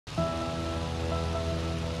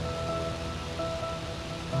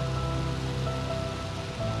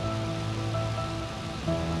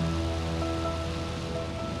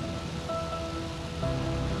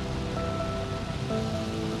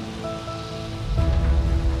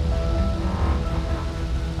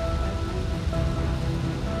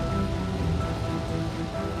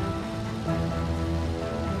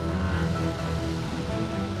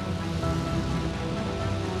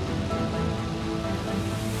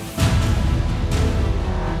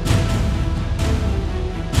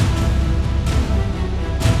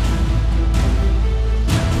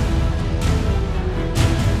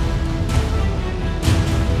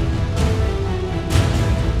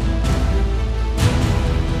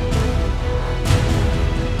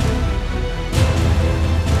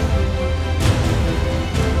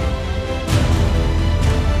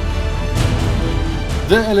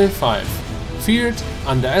The La-5, feared,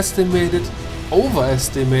 underestimated,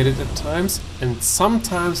 overestimated at times, and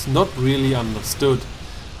sometimes not really understood,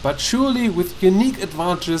 but surely with unique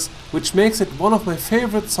advantages which makes it one of my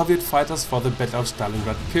favorite Soviet fighters for the Battle of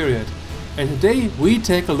Stalingrad period. And today we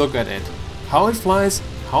take a look at it, how it flies,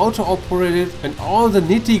 how to operate it, and all the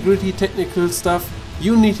nitty-gritty technical stuff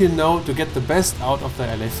you need to know to get the best out of the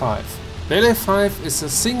La-5. The La-5 is a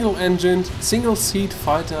single-engined, single-seat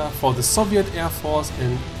fighter for the Soviet Air Force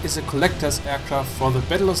and is a collector's aircraft for the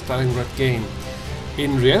Battle of Stalingrad game.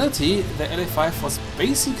 In reality, the La-5 was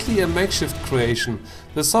basically a makeshift creation.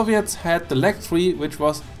 The Soviets had the La-3, which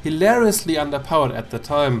was hilariously underpowered at the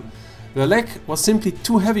time. The La was simply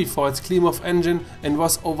too heavy for its Klimov engine and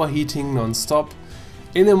was overheating non-stop.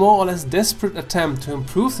 In a more or less desperate attempt to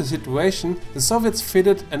improve the situation, the Soviets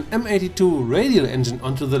fitted an M82 radial engine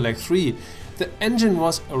onto the La-3. The engine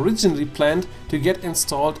was originally planned to get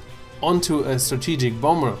installed onto a strategic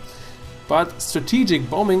bomber. But strategic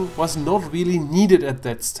bombing was not really needed at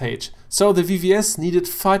that stage, so the VVS needed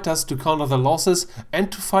fighters to counter the losses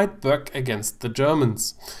and to fight back against the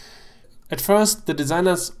Germans. At first, the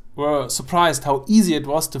designers were surprised how easy it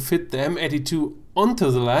was to fit the M82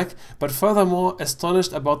 onto the La, but furthermore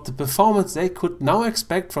astonished about the performance they could now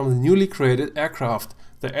expect from the newly created aircraft.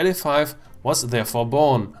 The La-5 was therefore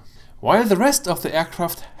born. While the rest of the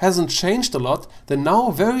aircraft hasn't changed a lot, the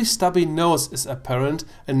now very stubby nose is apparent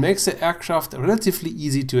and makes the aircraft relatively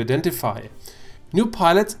easy to identify. New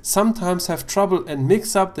pilots sometimes have trouble and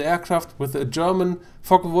mix up the aircraft with the German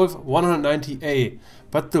Focke-Wulf 190A,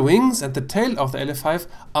 but the wings and the tail of the La-5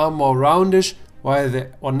 are more roundish, while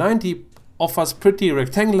the 190 offers pretty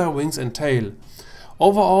rectangular wings and tail.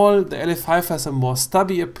 Overall, the La-5 has a more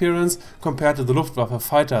stubby appearance compared to the Luftwaffe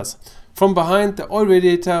fighters. From behind, the oil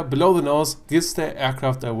radiator below the nose gives the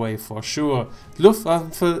aircraft away for sure. The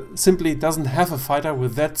Luftwaffe simply doesn't have a fighter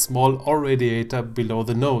with that small oil radiator below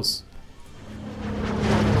the nose.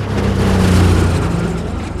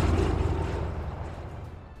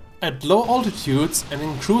 At low altitudes and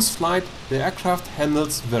in cruise flight, the aircraft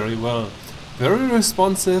handles very well. Very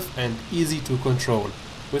responsive and easy to control,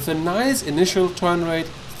 with a nice initial turn rate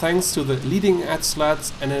thanks to the leading edge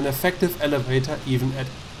slats and an effective elevator even at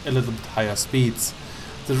a little bit higher speeds.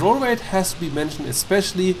 The roll rate has to be mentioned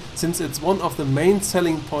especially since it's one of the main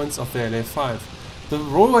selling points of the La-5. The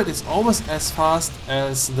roll rate is almost as fast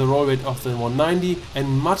as the roll rate of the 190 and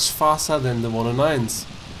much faster than the 109s.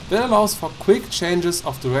 That allows for quick changes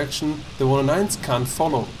of direction the 109s can't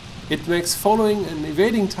follow. It makes following and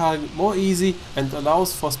evading target more easy and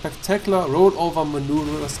allows for spectacular rollover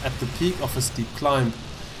maneuvers at the peak of a steep climb,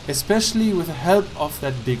 especially with the help of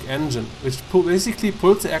that big engine, which basically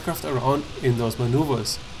pulls the aircraft around in those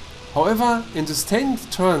maneuvers. However, in sustained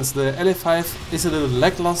turns the La-5 is a little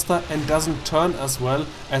lackluster and doesn't turn as well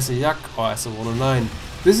as a Yak or as a 109.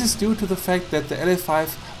 This is due to the fact that the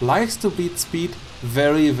La-5 likes to beat speed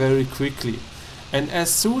very quickly. And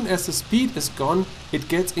as soon as the speed is gone, it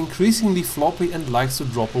gets increasingly floppy and likes to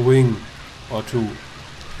drop a wing or two.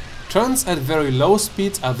 Turns at very low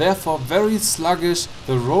speeds are therefore very sluggish,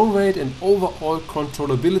 the roll rate and overall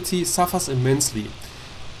controllability suffers immensely.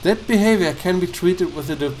 That behavior can be treated with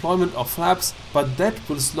the deployment of flaps, but that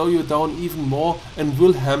will slow you down even more and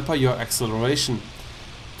will hamper your acceleration.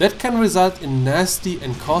 That can result in nasty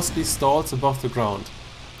and costly stalls above the ground.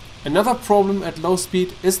 Another problem at low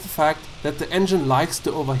speed is the fact that the engine likes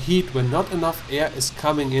to overheat when not enough air is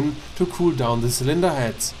coming in to cool down the cylinder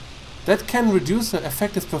heads. That can reduce the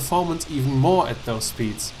effective performance even more at those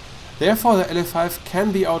speeds. Therefore the La-5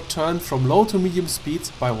 can be outturned from low to medium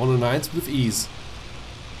speeds by 109s with ease.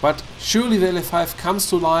 But surely the La-5 comes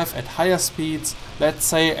to life at higher speeds, let's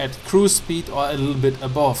say at cruise speed or a little bit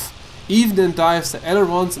above. Even in dives, the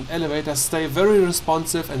ailerons and elevators stay very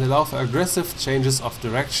responsive and allow for aggressive changes of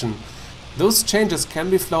direction. Those changes can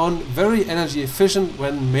be flown very energy efficient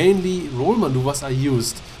when mainly roll maneuvers are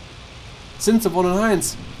used. Since the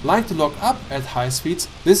 109s like to lock up at high speeds,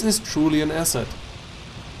 this is truly an asset.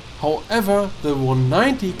 However, the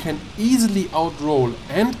 190 can easily outroll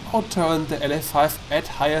and outturn the La-5 at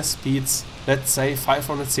higher speeds, let's say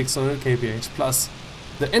 500-600 kph plus.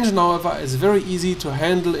 The engine, however, is very easy to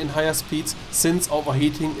handle in higher speeds since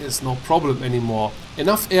overheating is no problem anymore.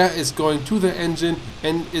 Enough air is going to the engine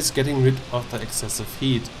and is getting rid of the excessive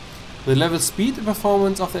heat. The level speed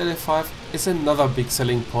performance of the La-5 is another big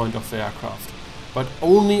selling point of the aircraft, but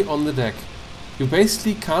only on the deck. You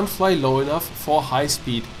basically can't fly low enough for high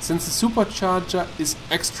speed, since the Supercharger is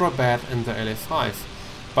extra bad in the La-5.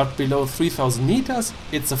 But below 3000 meters,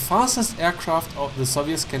 it's the fastest aircraft the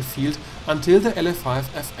Soviets can field until the La-5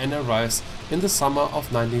 FN arrives in the summer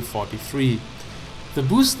of 1943. The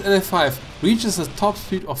boosted La-5 reaches a top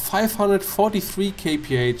speed of 543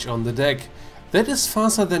 kph on the deck. That is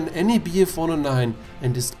faster than any Bf-109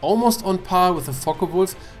 and is almost on par with the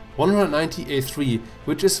Focke-Wulf 190A3,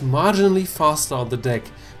 which is marginally faster on the deck,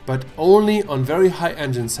 but only on very high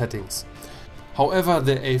engine settings. However,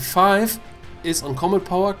 the A5 is on combat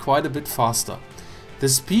power quite a bit faster. The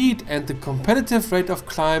speed and the competitive rate of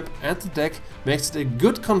climb at the deck makes it a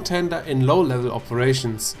good contender in low-level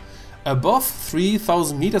operations. Above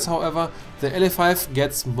 3000 meters, however, the La-5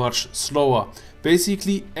 gets much slower.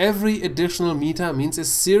 Basically, every additional meter means a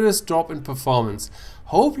serious drop in performance.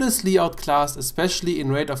 Hopelessly outclassed, especially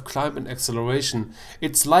in rate of climb and acceleration.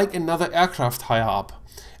 It's like another aircraft higher up.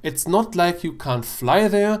 It's not like you can't fly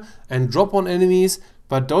there and drop on enemies,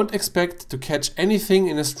 but don't expect to catch anything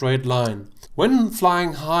in a straight line. When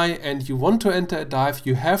flying high and you want to enter a dive,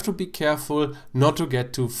 you have to be careful not to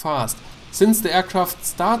get too fast, since the aircraft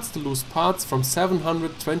starts to lose parts from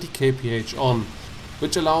 720 kph on,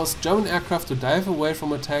 which allows German aircraft to dive away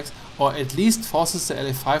from attacks or at least forces the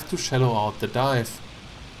La-5 to shallow out the dive.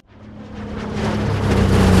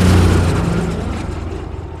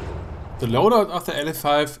 The loadout of the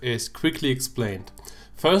La-5 is quickly explained.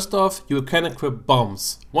 First off, you can equip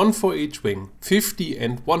bombs, one for each wing, 50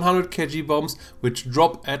 and 100 kg bombs which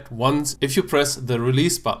drop at once if you press the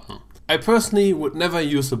release button. I personally would never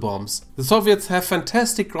use the bombs. The Soviets have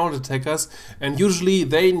fantastic ground attackers and usually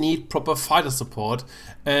they need proper fighter support,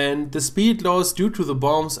 and the speed loss due to the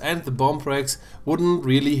bombs and the bomb breaks wouldn't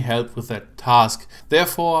really help with that task.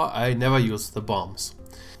 Therefore, I never use the bombs.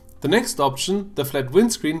 The next option, the flat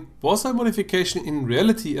windscreen, was a modification in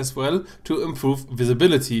reality as well to improve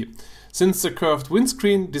visibility, since the curved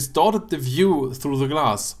windscreen distorted the view through the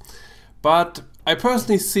glass. But I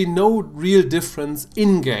personally see no real difference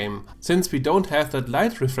in-game, since we don't have that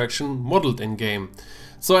light refraction modeled in-game.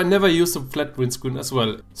 So I never use the flat windscreen as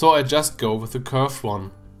well, so I just go with the curved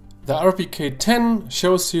one. The RPK-10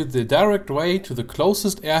 shows you the direct way to the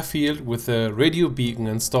closest airfield with a radio beacon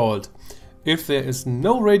installed. If there is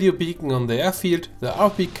no radio beacon on the airfield, the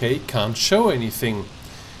RPK can't show anything.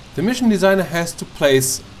 The mission designer has to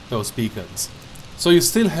place those beacons. So you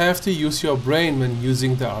still have to use your brain when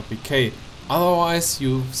using the RPK. Otherwise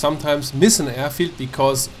you sometimes miss an airfield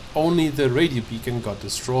because only the radio beacon got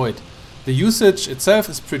destroyed. The usage itself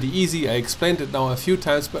is pretty easy. I explained it now a few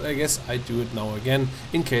times, but I guess I do it now again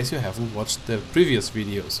in case you haven't watched the previous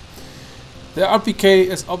videos. The RPK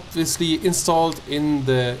is obviously installed in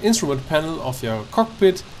the instrument panel of your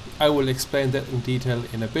cockpit. I will explain that in detail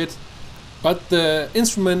in a bit. But the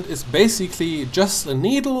instrument is basically just a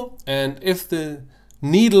needle, and if the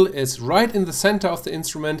needle is right in the center of the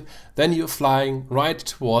instrument, then you're flying right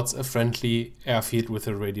towards a friendly airfield with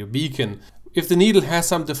a radio beacon. If the needle has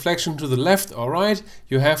some deflection to the left or right,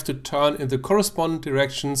 you have to turn in the corresponding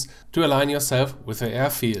directions to align yourself with the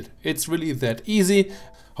airfield. It's really that easy.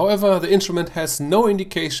 However, the instrument has no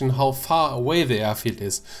indication how far away the airfield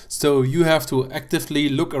is, so you have to actively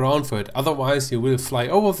look around for it, otherwise you will fly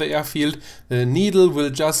over the airfield, the needle will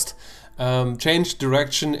just change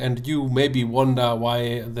direction and you maybe wonder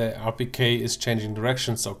why the RPK is changing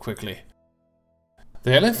direction so quickly.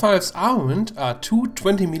 The La-5's armament are two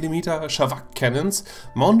 20mm Shavak cannons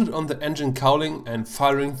mounted on the engine cowling and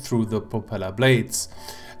firing through the propeller blades.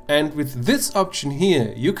 And with this option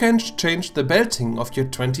here, you can change the belting of your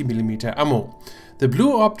 20mm ammo. The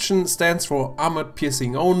blue option stands for armored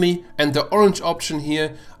piercing only, and the orange option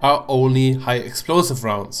here are only high explosive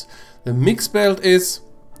rounds. The mixed belt is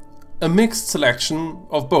a mixed selection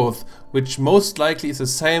of both, which most likely is the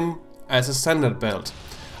same as a standard belt.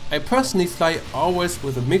 I personally fly always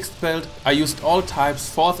with a mixed belt. I used all types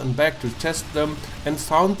forth and back to test them and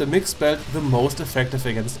found the mixed belt the most effective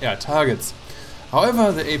against air targets.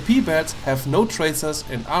 However, the AP belts have no tracers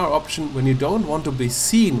and are option when you don't want to be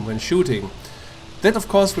seen when shooting. That of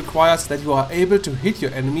course requires that you are able to hit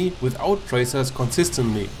your enemy without tracers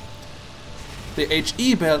consistently. The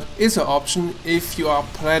HE belt is an option if you are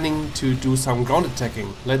planning to do some ground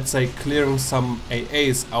attacking, let's say clearing some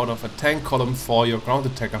AAs out of a tank column for your ground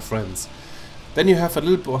attacker friends. Then you have a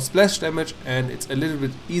little more splash damage and it's a little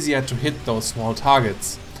bit easier to hit those small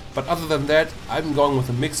targets. But other than that, I'm going with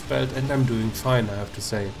a mixed belt and I'm doing fine, I have to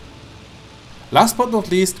say. Last but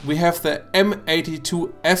not least, we have the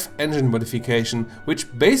M82F engine modification,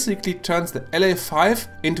 which basically turns the La-5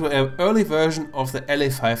 into an early version of the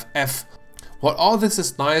La-5F. While all this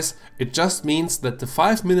is nice, it just means that the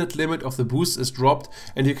 5-minute limit of the boost is dropped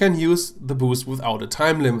and you can use the boost without a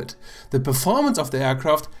time limit. The performance of the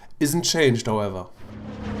aircraft isn't changed, however.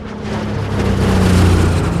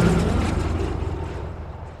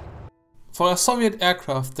 For a Soviet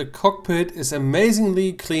aircraft, the cockpit is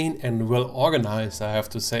amazingly clean and well organized, I have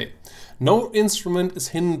to say. No instrument is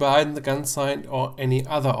hidden behind the gun sight or any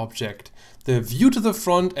other object. The view to the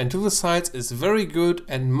front and to the sides is very good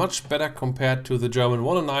and much better compared to the German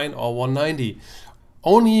 109 or 190.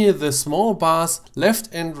 Only the small bars left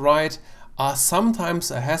and right are sometimes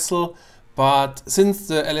a hassle, but since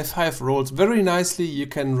the La-5 rolls very nicely, you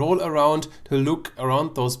can roll around to look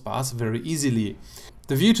around those bars very easily.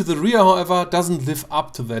 The view to the rear, however, doesn't live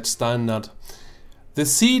up to that standard. The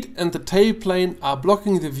seat and the tailplane are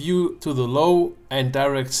blocking the view to the low and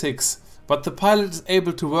direct 6, but the pilot is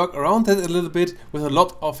able to work around that a little bit with a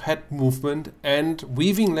lot of head movement and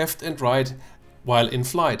weaving left and right while in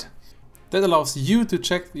flight. That allows you to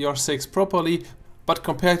check your 6 properly, but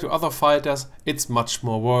compared to other fighters, it's much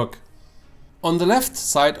more work. On the left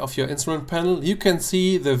side of your instrument panel, you can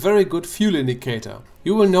see the very good fuel indicator.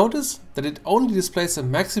 You will notice that it only displays a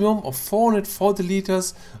maximum of 440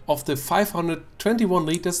 liters of the 521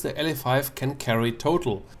 liters the La-5 can carry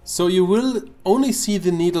total. So you will only see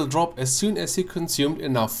the needle drop as soon as you consumed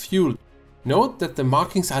enough fuel. Note that the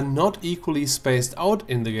markings are not equally spaced out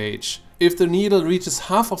in the gauge. If the needle reaches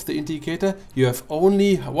half of the indicator, you have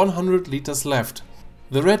only 100 liters left.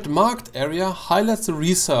 The red marked area highlights the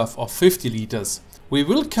reserve of 50 liters. We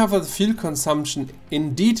will cover the fuel consumption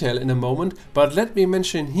in detail in a moment, but let me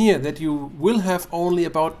mention here that you will have only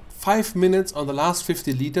about 5 minutes on the last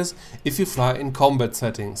 50 liters if you fly in combat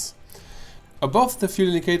settings. Above the fuel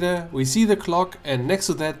indicator we see the clock, and next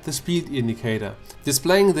to that the speed indicator,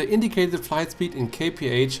 displaying the indicated flight speed in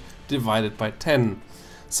kph divided by 10.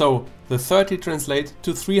 So the 30 translates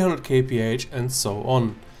to 300 kph and so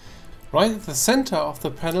on. Right at the center of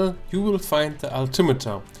the panel you will find the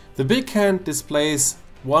altimeter. The big hand displays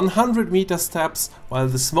 100 meter steps, while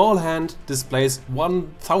the small hand displays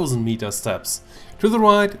 1000 meter steps. To the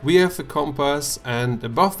right we have the compass, and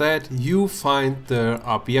above that you find the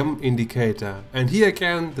RPM indicator. And here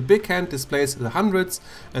again the big hand displays the hundreds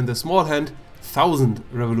and the small hand 1000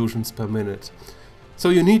 revolutions per minute. So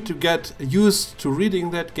you need to get used to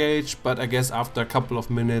reading that gauge, but I guess after a couple of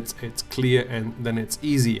minutes it's clear and then it's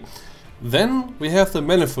easy. Then we have the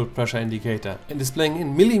manifold pressure indicator, and displaying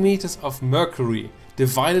in millimeters of mercury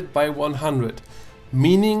divided by 100,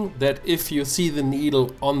 meaning that if you see the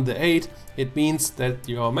needle on the 8, it means that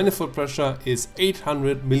your manifold pressure is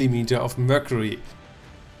 800 millimeter of mercury.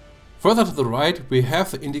 Further to the right we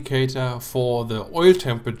have the indicator for the oil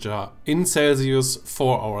temperature in Celsius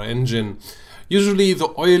for our engine. Usually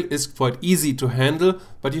the oil is quite easy to handle,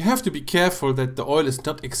 but you have to be careful that the oil is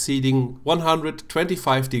not exceeding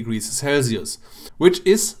 125 degrees Celsius, which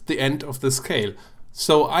is the end of the scale.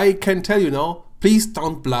 So I can tell you now, please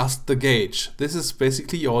don't blast the gauge. This is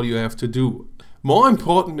basically all you have to do. More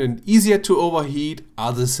important and easier to overheat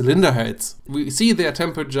are the cylinder heads. We see their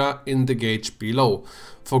temperature in the gauge below.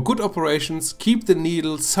 For good operations, keep the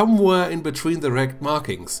needle somewhere in between the rect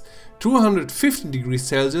markings. 250 degrees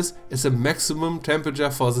Celsius is a maximum temperature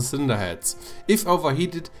for the cylinder heads. If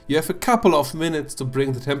overheated, you have a couple of minutes to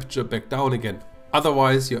bring the temperature back down again.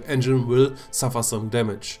 Otherwise your engine will suffer some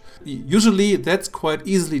damage. Usually that's quite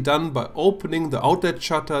easily done by opening the outlet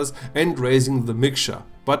shutters and raising the mixture,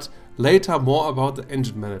 but later more about the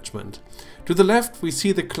engine management. To the left we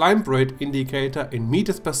see the climb rate indicator in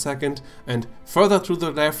meters per second, and further to the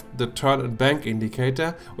left the turn and bank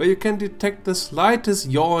indicator, where you can detect the slightest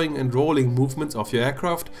yawing and rolling movements of your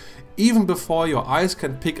aircraft even before your eyes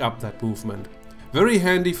can pick up that movement. Very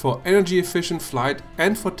handy for energy efficient flight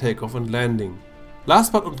and for takeoff and landing.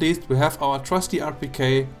 Last but not least we have our trusty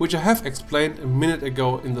RPK, which I have explained a minute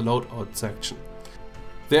ago in the loadout section.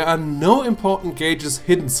 There are no important gauges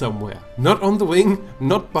hidden somewhere. Not on the wing,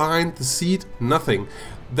 not behind the seat, nothing.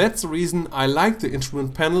 That's the reason I like the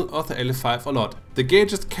instrument panel of the La-5 a lot. The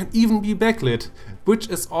gauges can even be backlit, which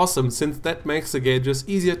is awesome since that makes the gauges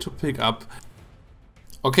easier to pick up.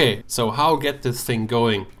 Okay, so how get this thing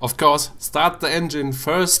going? Of course, start the engine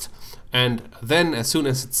first, and then as soon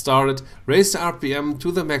as it started, raise the RPM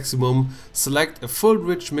to the maximum, select a full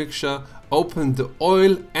rich mixture, open the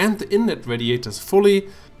oil and the inlet radiators fully,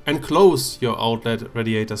 and close your outlet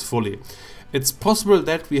radiators fully. It's possible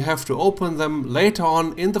that we have to open them later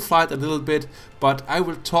on in the flight a little bit, but I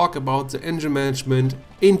will talk about the engine management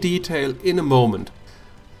in detail in a moment.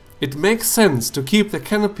 It makes sense to keep the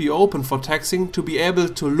canopy open for taxiing to be able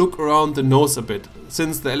to look around the nose a bit,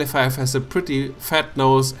 since the La-5 has a pretty fat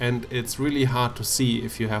nose and it's really hard to see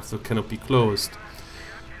if you have the canopy closed.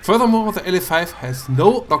 Furthermore, the La-5 has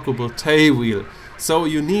no lockable tail wheel, so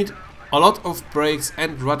you need a lot of brakes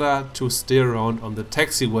and rudder to steer around on the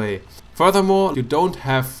taxiway. Furthermore, you don't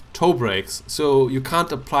have toe brakes, so you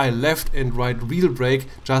can't apply left and right wheel brake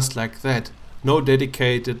just like that. No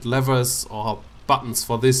dedicated levers or buttons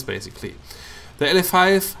for this basically. The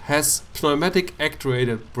La-5 has pneumatic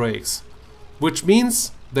actuated brakes, which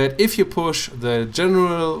means that if you push the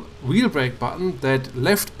general wheel brake button, that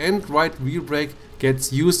left and right wheel brake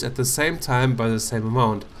gets used at the same time by the same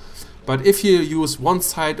amount. But if you use one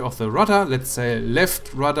side of the rudder, let's say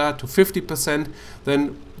left rudder to 50%,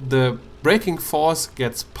 then the braking force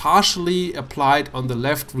gets partially applied on the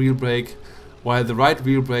left wheel brake, while the right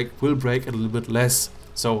wheel brake will brake a little bit less.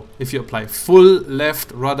 So if you apply full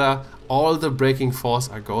left rudder, all the braking force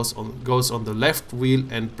goes on the left wheel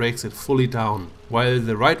and brakes it fully down, while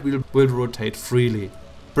the right wheel will rotate freely.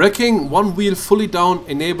 Braking one wheel fully down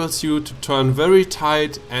enables you to turn very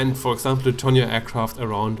tight and, for example, to turn your aircraft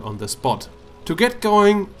around on the spot. To get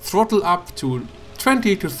going, throttle up to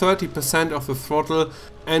 20 to 30% of the throttle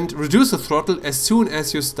and reduce the throttle as soon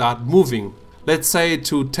as you start moving. Let's say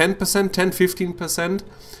to 10%, 10-15%.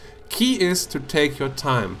 Key is to take your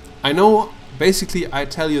time. I know basically I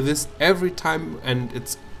tell you this every time and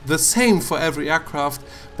it's the same for every aircraft,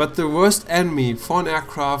 but the worst enemy for an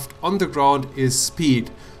aircraft on the ground is speed.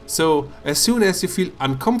 So as soon as you feel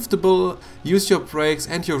uncomfortable, use your brakes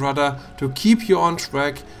and your rudder to keep you on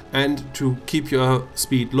track and to keep your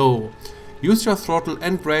speed low. Use your throttle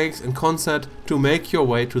and brakes in concert to make your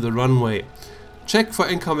way to the runway. Check for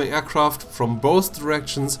incoming aircraft from both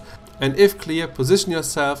directions, and if clear, position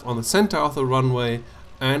yourself on the center of the runway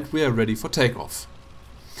and we are ready for takeoff.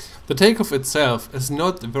 The takeoff itself is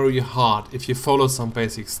not very hard if you follow some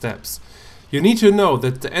basic steps. You need to know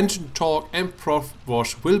that the engine torque and prop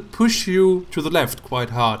wash will push you to the left quite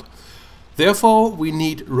hard. Therefore, we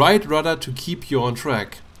need right rudder to keep you on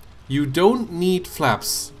track. You don't need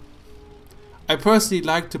flaps. I personally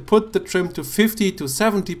like to put the trim to 50 to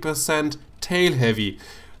 70% tail heavy,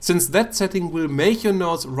 since that setting will make your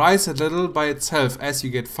nose rise a little by itself as you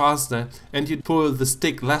get faster and you pull the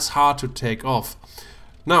stick less hard to take off.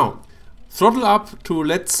 Now, throttle up to,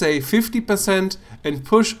 let's say, 50% and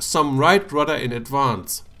push some right rudder in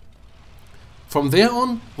advance. From there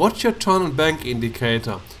on, watch your turn and bank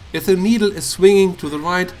indicator. If the needle is swinging to the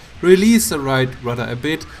right, release the right rudder a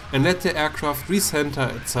bit and let the aircraft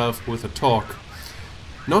recenter itself with a torque.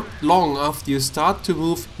 Not long after you start to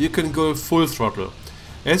move, you can go full throttle.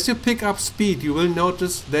 As you pick up speed, you will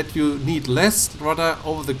notice that you need less rudder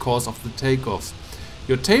over the course of the takeoff.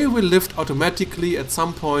 Your tail will lift automatically at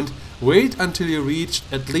some point. Wait until you reach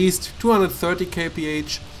at least 230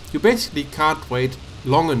 kph. You basically can't wait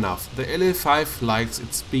long enough. The La-5 likes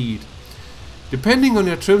its speed. Depending on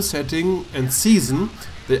your trim setting and season,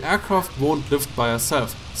 the aircraft won't lift by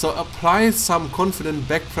itself. So apply some confident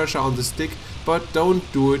back pressure on the stick, but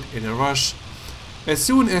don't do it in a rush. As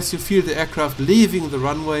soon as you feel the aircraft leaving the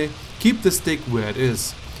runway, keep the stick where it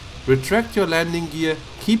is. Retract your landing gear,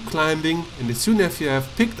 keep climbing, and as soon as you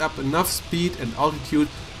have picked up enough speed and altitude,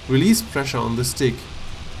 release pressure on the stick.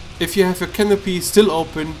 If you have your canopy still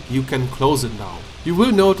open, you can close it now. You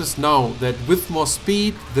will notice now that with more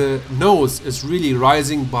speed, the nose is really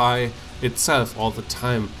rising by itself all the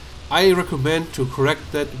time. I recommend to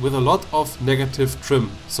correct that with a lot of negative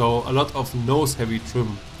trim, so a lot of nose heavy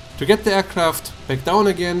trim. To get the aircraft back down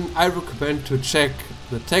again, I recommend to check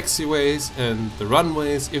the taxiways and the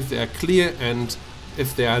runways if they are clear and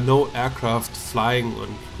if there are no aircraft flying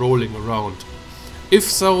and rolling around. If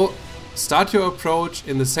so, start your approach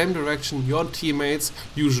in the same direction your teammates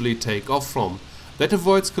usually take off from. That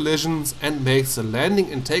avoids collisions and makes the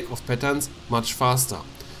landing and takeoff patterns much faster.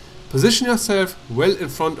 Position yourself well in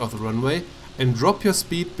front of the runway and drop your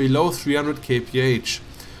speed below 300 kph.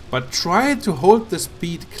 But try to hold the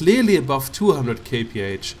speed clearly above 200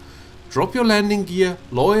 kph. Drop your landing gear,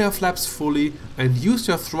 lower your flaps fully and use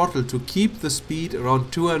your throttle to keep the speed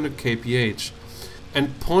around 200 kph.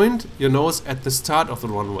 And point your nose at the start of the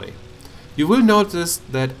runway. You will notice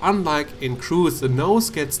that unlike in cruise, the nose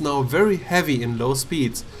gets now very heavy in low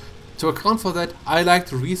speeds. To account for that, I like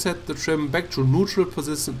to reset the trim back to neutral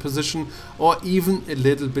position or even a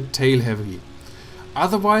little bit tail heavy.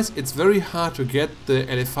 Otherwise, it's very hard to get the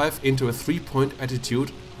La-5 into a 3-point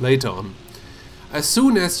attitude later on. As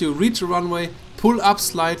soon as you reach the runway, pull up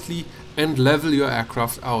slightly and level your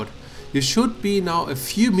aircraft out. You should be now a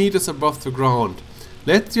few meters above the ground.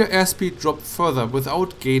 Let your airspeed drop further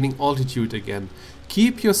without gaining altitude again.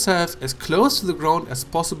 Keep yourself as close to the ground as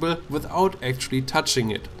possible without actually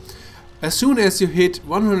touching it. As soon as you hit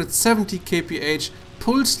 170 kph,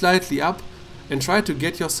 pull slightly up and try to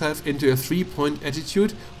get yourself into a 3-point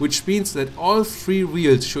attitude, which means that all 3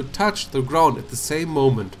 wheels should touch the ground at the same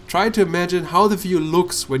moment. Try to imagine how the view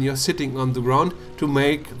looks when you're sitting on the ground to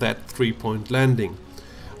make that 3-point landing.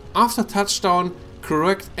 After touchdown,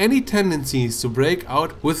 correct any tendencies to brake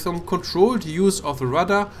out with some controlled use of the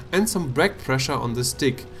rudder and some back pressure on the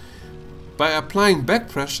stick. By applying back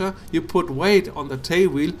pressure, you put weight on the tail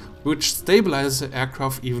wheel, which stabilizes the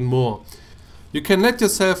aircraft even more. You can let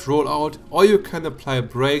yourself roll out, or you can apply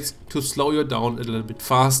brakes to slow you down a little bit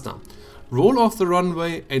faster. Roll off the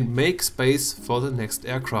runway and make space for the next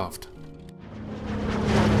aircraft.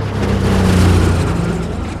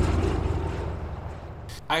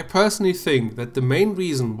 I personally think that the main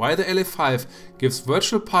reason why the La-5 gives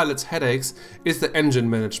virtual pilots headaches is the engine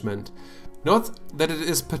management. Not that it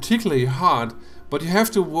is particularly hard, but you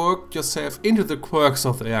have to work yourself into the quirks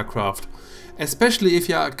of the aircraft. Especially if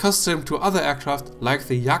you are accustomed to other aircraft like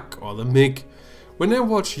the Yak or the MiG. When I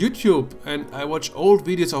watch YouTube and I watch old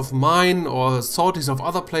videos of mine or sorties of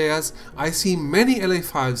other players, I see many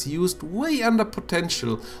La-5s used way under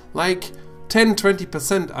potential, like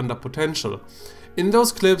 10-20% under potential. In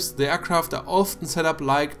those clips, the aircraft are often set up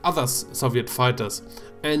like other Soviet fighters,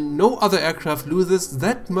 and no other aircraft loses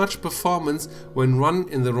that much performance when run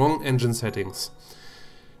in the wrong engine settings.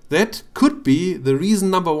 That could be the reason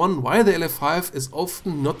number 1 why the La-5 is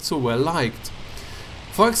often not so well liked.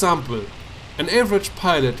 For example, an average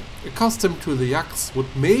pilot accustomed to the Yaks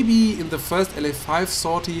would maybe in the first La-5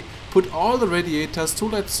 sortie put all the radiators to,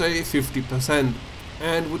 let's say, 50%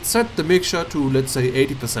 and would set the mixture to, let's say,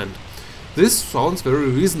 80%. This sounds very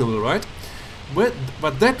reasonable, right?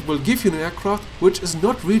 But that will give you an aircraft which is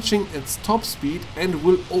not reaching its top speed and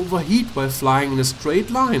will overheat while flying in a straight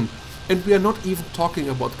line. And we are not even talking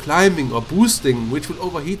about climbing or boosting, which will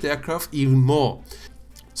overheat the aircraft even more.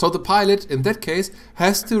 So the pilot in that case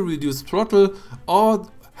has to reduce throttle or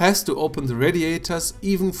has to open the radiators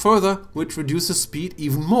even further, which reduces speed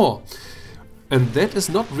even more. And that is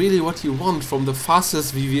not really what you want from the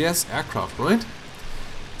fastest VVS aircraft, right?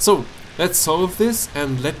 So let's solve this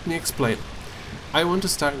and let me explain. I want to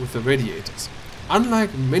start with the radiators.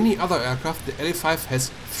 Unlike many other aircraft, the La-5 has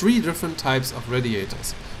 3 different types of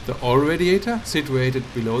radiators. The oil radiator, situated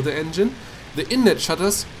below the engine, the inlet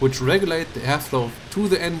shutters, which regulate the airflow to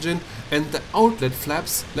the engine, and the outlet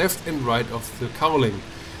flaps left and right of the cowling.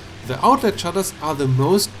 The outlet shutters are the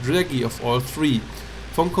most draggy of all 3.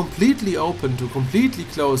 From completely open to completely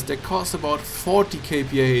closed, they cost about 40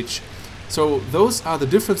 kph. So those are the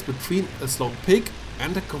difference between a slow pig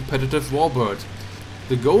and a competitive warbird.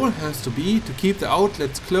 The goal has to be to keep the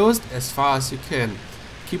outlets closed as far as you can.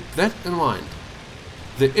 Keep that in mind.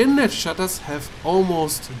 The inlet shutters have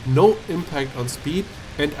almost no impact on speed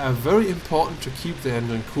and are very important to keep the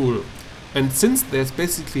engine cool. And since there's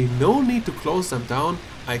basically no need to close them down,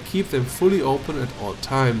 I keep them fully open at all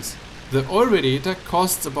times. The oil radiator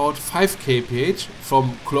costs about 5 kph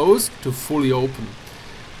from closed to fully open.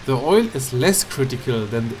 The oil is less critical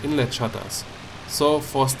than the inlet shutters. So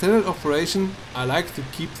for standard operation, I like to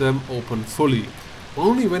keep them open fully.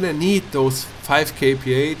 Only when I need those 5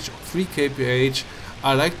 kph or 3 kph,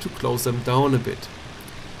 I like to close them down a bit.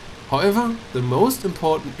 However, the most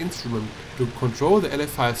important instrument to control the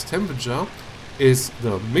La-5's temperature is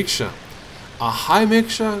the mixture. A high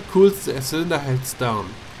mixture cools the cylinder heads down.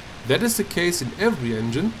 That is the case in every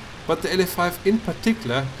engine, but the La-5 in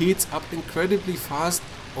particular heats up incredibly fast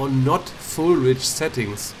on not full rich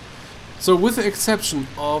settings. So with the exception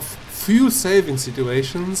of fuel saving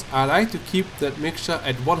situations, I like to keep that mixture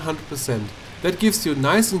at 100%. That gives you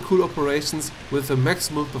nice and cool operations with the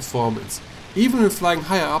maximum performance. Even when flying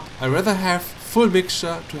higher up, I rather have full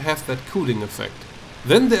mixture to have that cooling effect.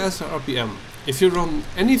 Then there's the RPM. If you run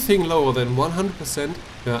anything lower than 100%,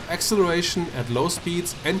 your acceleration at low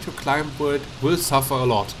speeds and your climb rate will suffer a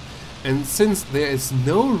lot. And since there is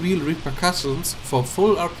no real repercussions for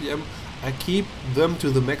full RPM, I keep them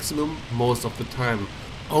to the maximum most of the time.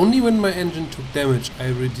 Only when my engine took damage I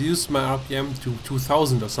reduced my RPM to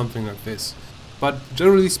 2000 or something like this. But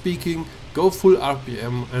generally speaking, go full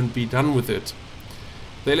RPM and be done with it.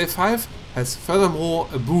 The La-5 has furthermore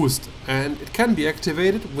a boost, and it can be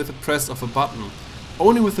activated with the press of a button.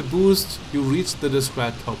 Only with the boost you reach the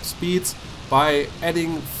described top speeds by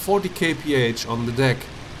adding 40 kph on the deck.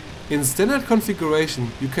 In standard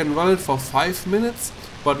configuration you can run it for 5 minutes,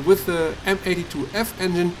 but with the M82F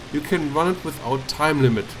engine you can run it without time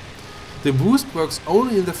limit. The boost works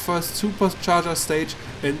only in the first supercharger stage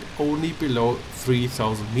and only below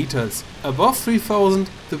 3000 meters. Above 3000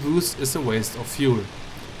 the boost is a waste of fuel.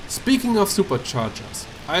 Speaking of superchargers,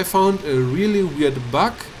 I found a really weird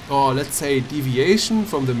bug, or let's say deviation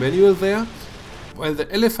from the manual there. while the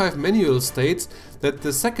La-5 manual states that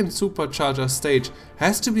the second supercharger stage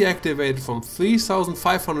has to be activated from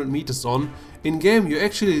 3500 meters on, in game you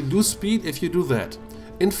actually lose speed if you do that.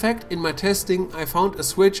 In fact, in my testing I found a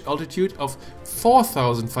switch altitude of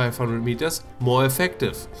 4500 meters more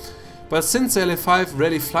effective. But since the La-5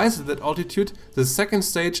 rarely flies at that altitude, the second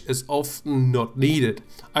stage is often not needed.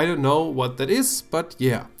 I don't know what that is, but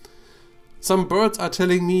yeah. Some birds are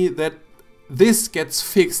telling me that this gets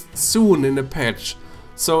fixed soon in a patch.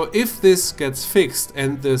 So if this gets fixed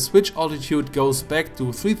and the switch altitude goes back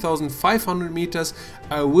to 3500 meters,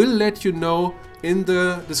 I will let you know in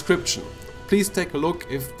the description. Please take a look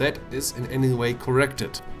if that is in any way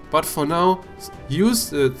corrected. But for now, use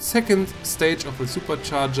the second stage of the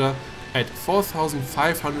supercharger at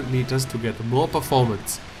 4500 meters to get more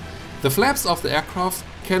performance. The flaps of the aircraft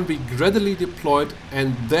can be gradually deployed,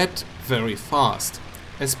 and that very fast.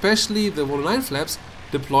 Especially the 109 flaps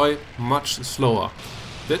deploy much slower.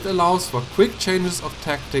 That allows for quick changes of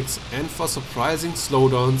tactics and for surprising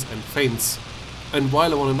slowdowns and feints. And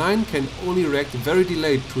while a 109 can only react very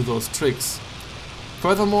delayed to those tricks.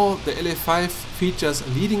 Furthermore, the La-5 features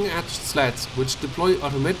leading edge slats which deploy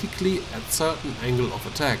automatically at certain angle of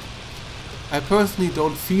attack. I personally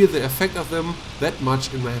don't feel the effect of them that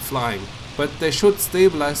much in my flying, but they should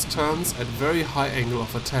stabilize turns at very high angle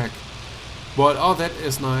of attack. While all that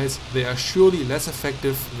is nice, they are surely less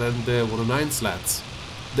effective than the 109 slats.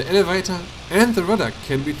 The elevator and the rudder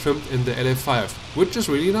can be trimmed in the La-5, which is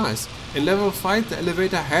really nice. In level 5 the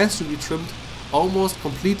elevator has to be trimmed almost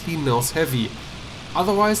completely nose heavy.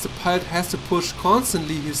 Otherwise the pilot has to push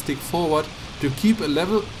constantly his stick forward to keep a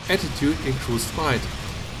level attitude in cruise flight.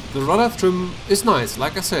 The rudder trim is nice,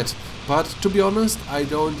 like I said, but to be honest I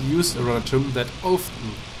don't use a rudder trim that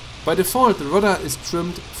often. By default the rudder is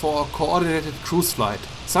trimmed for a coordinated cruise flight.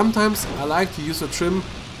 Sometimes I like to use a trim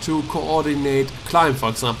to coordinate climb, for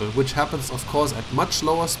example, which happens of course at much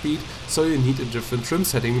lower speed, so you need a different trim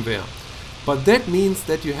setting there. But that means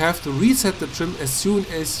that you have to reset the trim as soon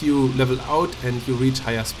as you level out and you reach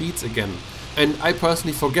higher speeds again. And I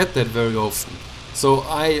personally forget that very often. So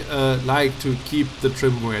I like to keep the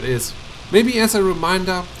trim where it is. Maybe as a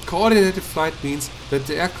reminder, coordinated flight means that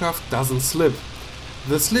the aircraft doesn't slip.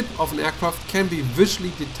 The slip of an aircraft can be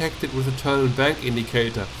visually detected with a turn and bank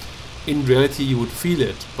indicator. In reality you would feel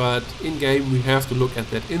it, but in game we have to look at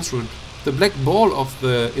that instrument. The black ball of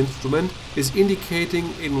the instrument is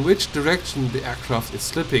indicating in which direction the aircraft is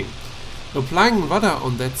slipping. Applying rudder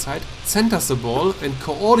on that side centers the ball and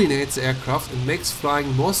coordinates the aircraft and makes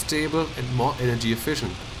flying more stable and more energy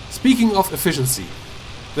efficient. Speaking of efficiency,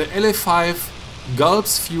 the La-5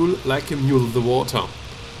 gulps fuel like a mule the water.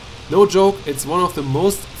 No joke, it's one of the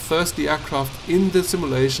most thirsty aircraft in the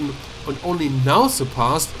simulation and only now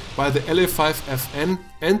surpassed by the La-5FN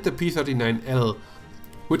and the P-39L,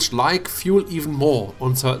 which like fuel even more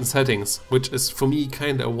on certain settings, which is for me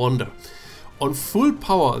kinda a wonder. On full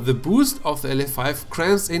power, the boost of the La-5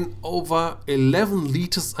 crams in over 11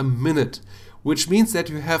 liters a minute, which means that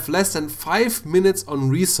you have less than 5 minutes on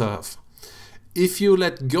reserve. If you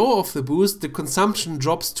let go of the boost, the consumption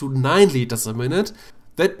drops to 9 liters a minute.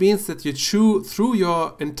 That means that you chew through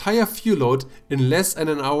your entire fuel load in less than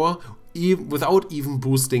an hour without even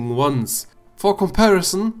boosting once. For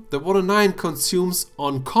comparison, the 109 consumes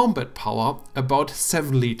on combat power about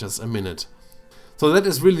 7 liters a minute. So that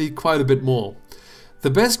is really quite a bit more.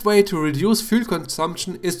 The best way to reduce fuel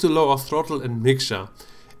consumption is to lower throttle and mixture.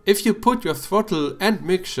 If you put your throttle and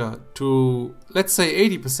mixture to, let's say,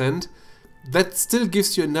 80%, that still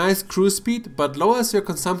gives you a nice cruise speed, but lowers your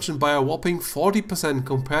consumption by a whopping 40%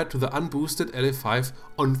 compared to the unboosted La-5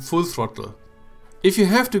 on full throttle. If you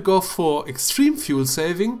have to go for extreme fuel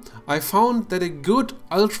saving, I found that a good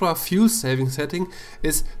ultra fuel saving setting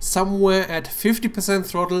is somewhere at 50%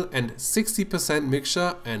 throttle and 60%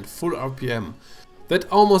 mixture and full RPM.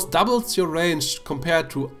 That almost doubles your range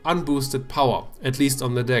compared to unboosted power, at least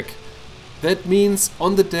on the deck. That means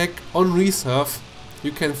on the deck, on reserve,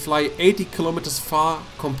 you can fly 80 kilometers far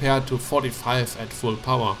compared to 45 at full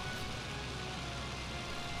power.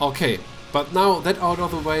 Okay, but now that out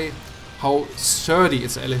of the way, how sturdy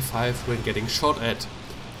is the La-5 when getting shot at?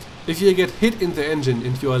 If you get hit in the engine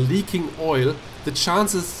and you are leaking oil, the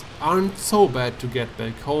chances aren't so bad to get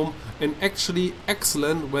back home, and actually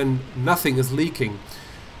excellent when nothing is leaking.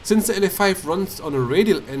 Since the La-5 runs on a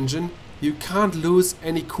radial engine, you can't lose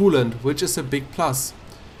any coolant, which is a big plus.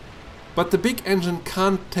 But the big engine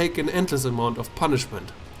can't take an endless amount of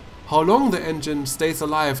punishment. How long the engine stays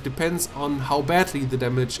alive depends on how badly the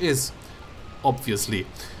damage is, obviously.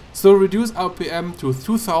 So reduce RPM to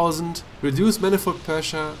 2000, reduce manifold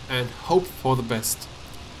pressure and hope for the best.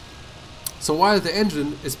 So while the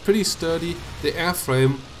engine is pretty sturdy, the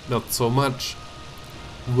airframe not so much.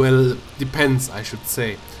 Well, depends, I should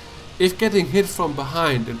say. If getting hit from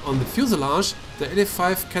behind and on the fuselage, the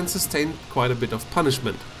La-5 can sustain quite a bit of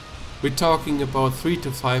punishment. We're talking about 3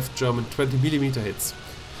 to 5 German 20mm hits.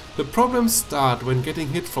 The problems start when getting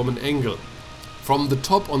hit from an angle, from the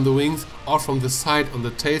top on the wings or from the side on the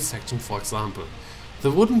tail section, for example. The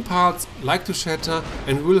wooden parts like to shatter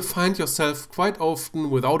and you will find yourself quite often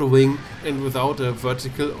without a wing and without a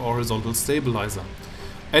vertical or horizontal stabilizer.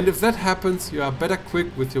 And if that happens, you are better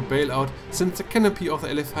quick with your bailout, since the canopy of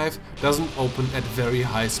the La-5 doesn't open at very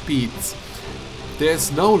high speeds. There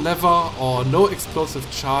is no lever or no explosive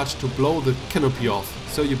charge to blow the canopy off,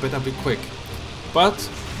 so you better be quick. But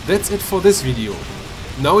that's it for this video.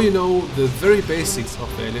 Now you know the very basics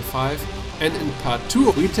of the La-5, and in part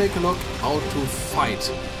 2 we take a look how to fight.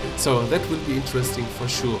 So that will be interesting for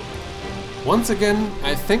sure. Once again,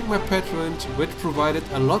 I thank my patron which provided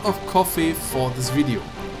a lot of coffee for this video.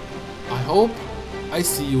 I hope I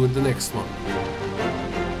see you in the next one.